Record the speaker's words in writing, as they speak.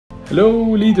Hello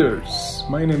leaders,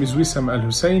 my name is Wissam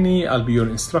AlHussaini. I'll be your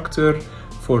instructor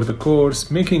for the course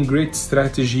Making Great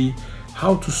Strategy,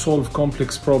 How to Solve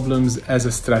Complex Problems as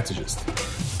a Strategist.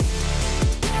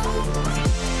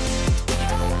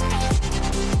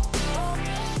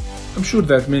 I'm sure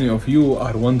that many of you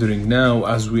are wondering now,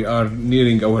 as we are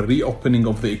nearing our reopening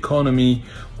of the economy,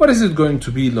 what is it going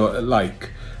to be like?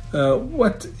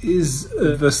 What is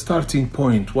the starting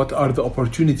point? What are the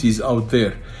opportunities out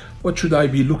there? What should I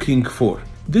be looking for?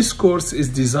 This course is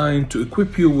designed to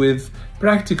equip you with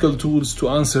practical tools to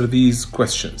answer these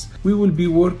questions. We will be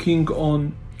working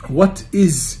on what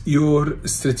is your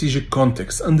strategic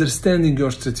context, understanding your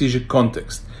strategic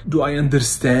context. Do I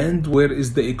understand where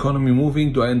is the economy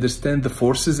moving? Do I understand the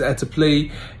forces at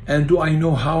play? And do I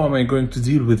know how am I going to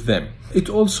deal with them? It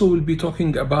also will be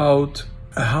talking about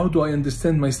how do I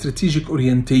understand my strategic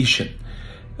orientation.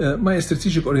 My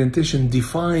strategic orientation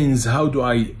defines how do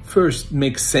I first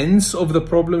make sense of the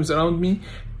problems around me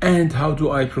and how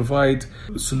do I provide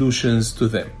solutions to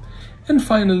them. And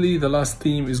finally, the last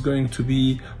theme is going to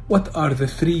be what are the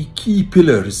 3 key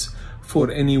pillars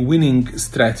for any winning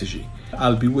strategy.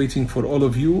 I'll be waiting for all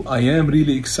of you. I am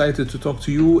really excited to talk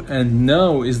to you, and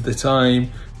now is the time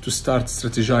to start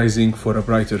strategizing for a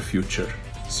brighter future.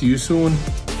 See you soon.